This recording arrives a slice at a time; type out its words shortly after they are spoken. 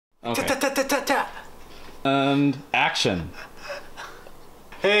Okay. Ta-ta-ta-ta-ta-ta. And action.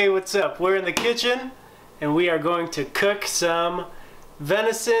 Hey, what's up? We're in the kitchen and we are going to cook some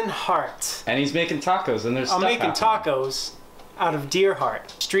venison heart. And he's making tacos, and there's I'm stuff making happening. tacos out of deer heart.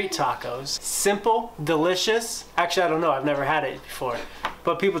 Street tacos. Simple, delicious. Actually, I don't know. I've never had it before.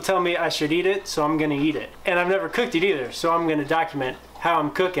 But people tell me I should eat it, so I'm gonna eat it. And I've never cooked it either, so I'm gonna document how I'm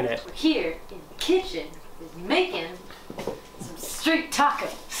cooking it. Here in the kitchen is making some street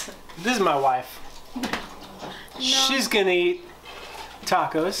tacos. This is my wife. No. She's gonna eat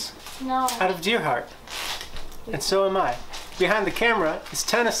tacos No. out of deer heart. And so am I. Behind the camera is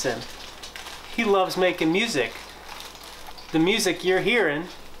Tennyson. He loves making music. The music you're hearing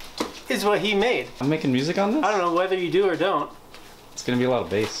is what he made. I'm making music on this? I don't know whether you do or don't, It's gonna be a lot of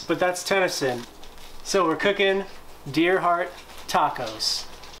bass. but that's Tennyson. So we're cooking deer heart tacos.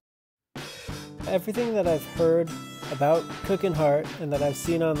 Everything that I've heard about cooking heart and that I've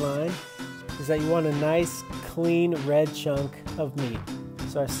seen online is that you want a nice, clean, red chunk of meat.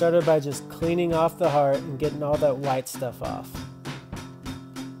 So I started by just cleaning off the heart and getting all that white stuff off.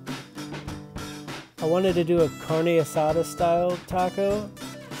 I wanted to do a carne asada style taco,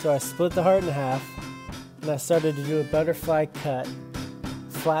 so I split the heart in half and I started to do a butterfly cut,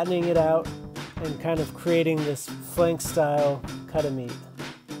 flattening it out and kind of creating this flank style cut of meat.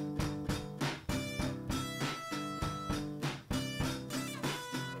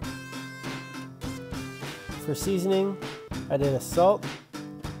 For seasoning, I did a salt,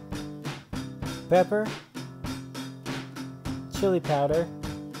 pepper, chili powder,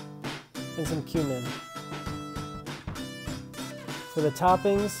 and some cumin. For the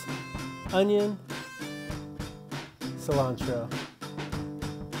toppings, onion, cilantro.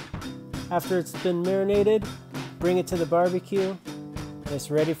 After it's been marinated, bring it to the barbecue, and it's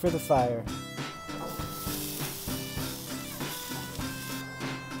ready for the fire.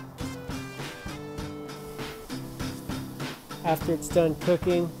 After it's done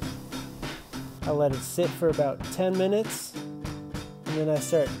cooking, I let it sit for about 10 minutes, and then I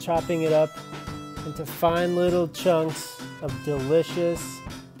start chopping it up into fine little chunks of delicious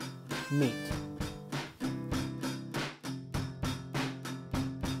meat.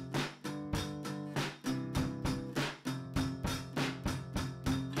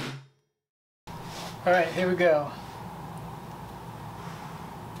 All right, here we go.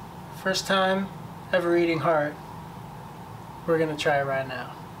 First time ever eating heart. We're gonna try it right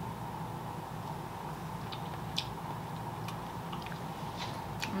now.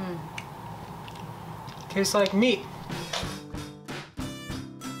 Tastes like meat.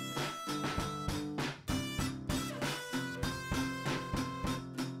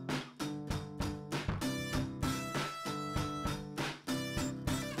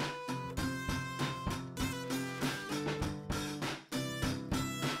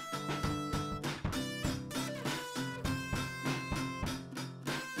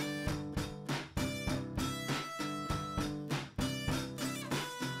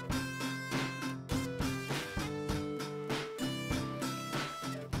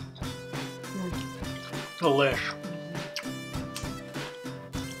 Delish.